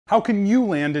How can you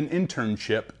land an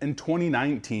internship in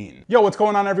 2019? Yo, what's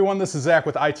going on everyone? This is Zach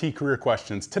with IT Career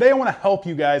Questions. Today I want to help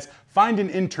you guys find an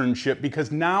internship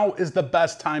because now is the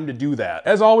best time to do that.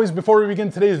 As always, before we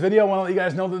begin today's video, I want to let you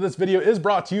guys know that this video is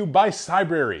brought to you by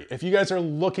Cybrary. If you guys are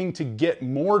looking to get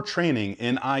more training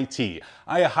in IT,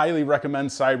 I highly recommend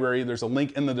Cybrary. There's a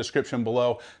link in the description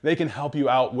below. They can help you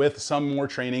out with some more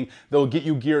training. They'll get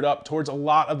you geared up towards a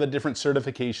lot of the different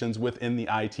certifications within the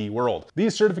IT world.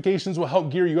 These certifications will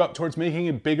help gear you up towards making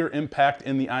a bigger impact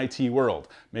in the IT world.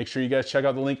 Make sure you guys check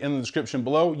out the link in the description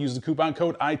below. Use the coupon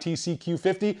code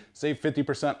ITCQ50, save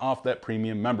 50% off that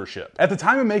premium membership. At the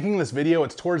time of making this video,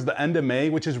 it's towards the end of May,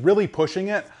 which is really pushing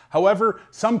it. However,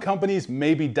 some companies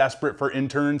may be desperate for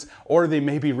interns, or they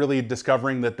may be really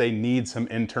discovering that they need some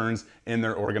interns in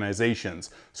their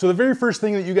organizations. So the very first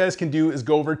thing that you guys can do is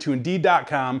go over to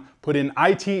Indeed.com, put in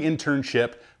IT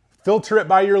internship, filter it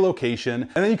by your location,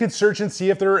 and then you can search and see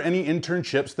if there are any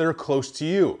internships that are close to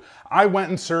you. I went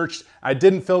and searched, I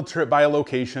didn't filter it by a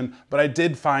location, but I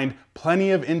did find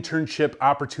plenty of internship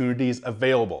opportunities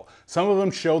available. Some of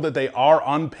them show that they are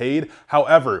unpaid.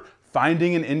 However,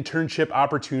 finding an internship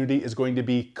opportunity is going to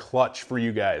be clutch for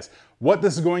you guys. What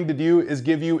this is going to do is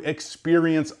give you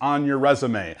experience on your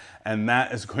resume, and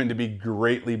that is going to be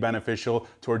greatly beneficial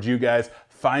towards you guys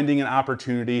finding an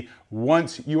opportunity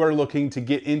once you are looking to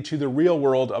get into the real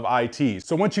world of IT.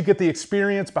 So once you get the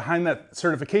experience behind that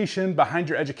certification, behind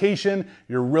your education,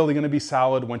 you're really gonna be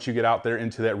solid once you get out there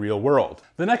into that real world.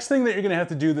 The next thing that you're gonna have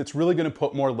to do that's really gonna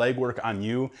put more legwork on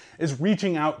you is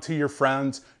reaching out to your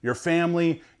friends, your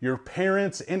family, your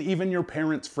parents, and even your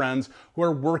parents' friends who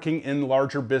are working in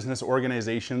larger business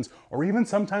organizations or even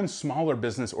sometimes smaller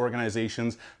business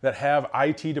organizations that have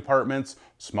IT departments,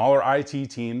 smaller IT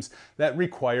teams that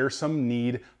require some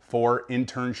need for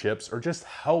internships or just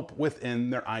help within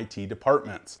their IT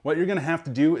departments. What you're gonna have to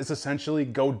do is essentially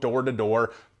go door to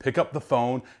door, pick up the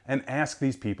phone, and ask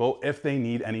these people if they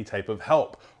need any type of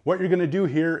help. What you're gonna do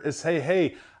here is say,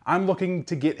 hey, I'm looking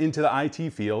to get into the IT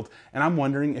field and I'm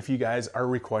wondering if you guys are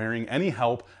requiring any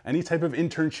help, any type of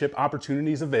internship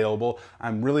opportunities available.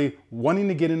 I'm really wanting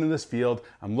to get into this field.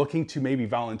 I'm looking to maybe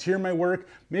volunteer my work.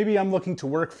 Maybe I'm looking to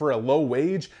work for a low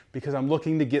wage because I'm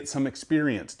looking to get some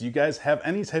experience. Do you guys have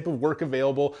any type of work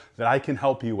available that I can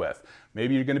help you with?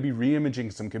 Maybe you're gonna be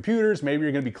re-imaging some computers. Maybe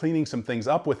you're gonna be cleaning some things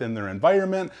up within their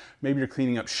environment. Maybe you're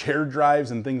cleaning up shared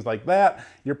drives and things like that.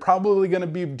 You're probably gonna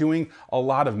be doing a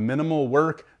lot of minimal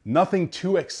work, nothing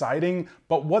too exciting,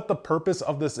 but what the purpose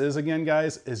of this is, again,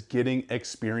 guys, is getting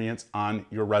experience on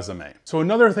your resume. So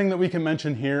another thing that we can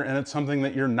mention here, and it's something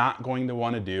that you're not going to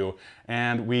wanna do,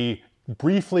 and we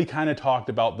briefly kind of talked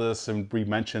about this and we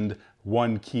mentioned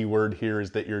one keyword here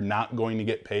is that you're not going to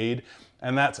get paid,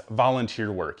 and that's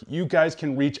volunteer work. You guys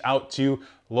can reach out to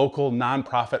local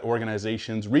nonprofit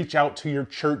organizations, reach out to your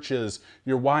churches,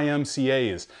 your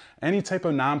YMCAs, any type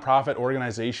of nonprofit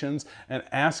organizations, and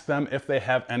ask them if they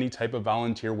have any type of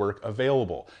volunteer work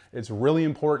available. It's really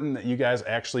important that you guys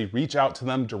actually reach out to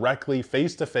them directly,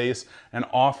 face to face, and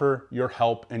offer your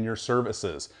help and your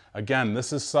services. Again,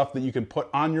 this is stuff that you can put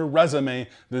on your resume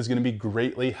that is gonna be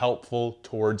greatly helpful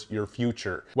towards your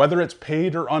future. Whether it's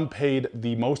paid or unpaid,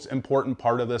 the most important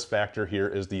part of this factor here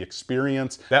is the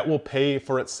experience that will pay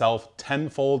for itself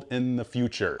tenfold in the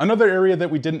future. Another area that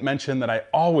we didn't mention that I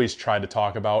always try to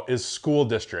talk about is school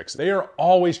districts. They are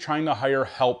always trying to hire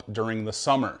help during the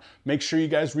summer. Make sure you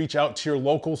guys reach out to your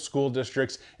local school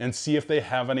districts and see if they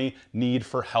have any need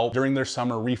for help during their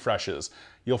summer refreshes.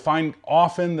 You'll find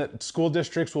often that school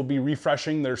districts will be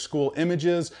refreshing their school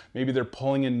images. Maybe they're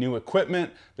pulling in new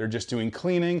equipment. They're just doing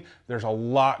cleaning. There's a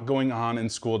lot going on in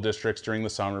school districts during the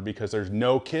summer because there's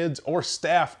no kids or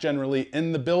staff generally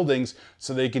in the buildings,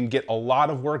 so they can get a lot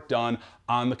of work done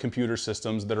on the computer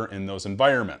systems that are in those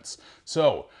environments.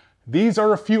 So these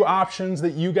are a few options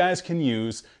that you guys can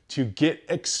use to get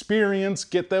experience,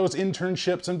 get those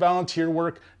internships and volunteer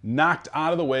work knocked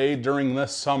out of the way during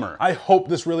this summer. I hope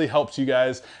this really helps you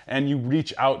guys and you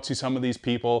reach out to some of these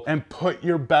people and put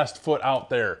your best foot out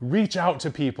there. Reach out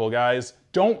to people, guys.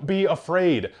 Don't be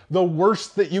afraid. The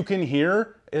worst that you can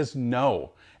hear is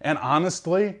no. And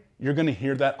honestly, you're gonna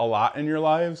hear that a lot in your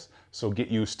lives, so get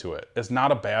used to it. It's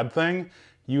not a bad thing.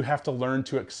 You have to learn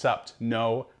to accept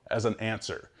no as an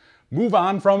answer. Move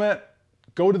on from it,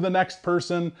 go to the next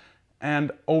person, and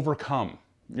overcome.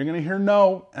 You're gonna hear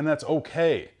no, and that's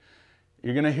okay.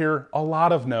 You're gonna hear a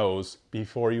lot of no's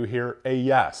before you hear a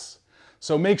yes.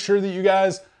 So make sure that you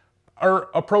guys are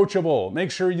approachable.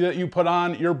 Make sure that you put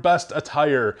on your best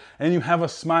attire and you have a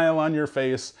smile on your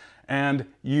face and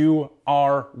you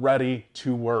are ready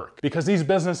to work. Because these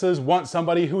businesses want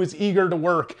somebody who is eager to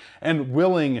work and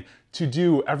willing to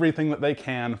do everything that they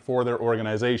can for their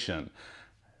organization.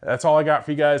 That's all I got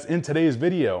for you guys in today's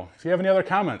video. If you have any other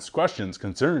comments, questions,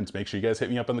 concerns, make sure you guys hit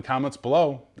me up in the comments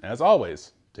below. As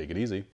always, take it easy.